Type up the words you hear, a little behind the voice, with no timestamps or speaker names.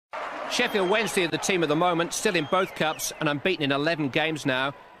Sheffield Wednesday are the team of the moment, still in both cups and unbeaten in 11 games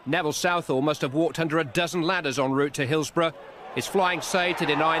now. Neville Southall must have walked under a dozen ladders en route to Hillsborough. His flying save to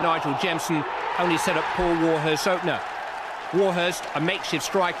deny Nigel Jemson only set up Paul Warhurst's opener. Warhurst, a makeshift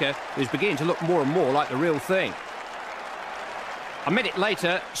striker, who's beginning to look more and more like the real thing. A minute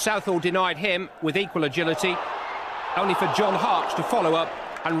later, Southall denied him with equal agility, only for John Harkes to follow up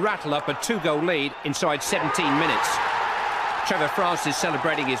and rattle up a 2-goal lead inside 17 minutes. Trevor is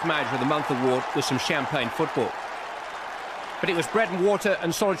celebrating his Manager of the Month award with some champagne football. But it was bread and water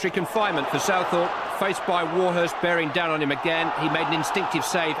and solitary confinement for Southall. Faced by Warhurst bearing down on him again, he made an instinctive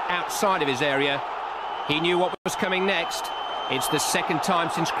save outside of his area. He knew what was coming next. It's the second time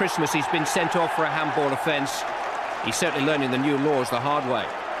since Christmas he's been sent off for a handball offence. He's certainly learning the new laws the hard way.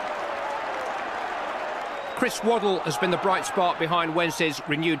 Chris Waddle has been the bright spark behind Wednesday's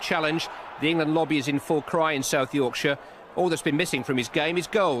renewed challenge. The England lobby is in full cry in South Yorkshire. All that's been missing from his game is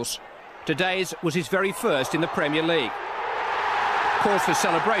goals. Today's was his very first in the Premier League. Cause for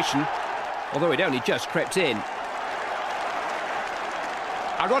celebration, although it only just crept in.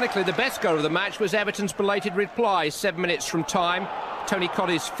 Ironically, the best goal of the match was Everton's belated reply 7 minutes from time. Tony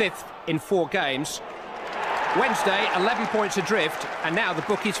Cottee's 5th in 4 games. Wednesday, 11 points adrift, and now the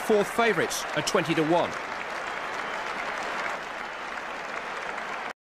bookies' 4th favourites at 20-1.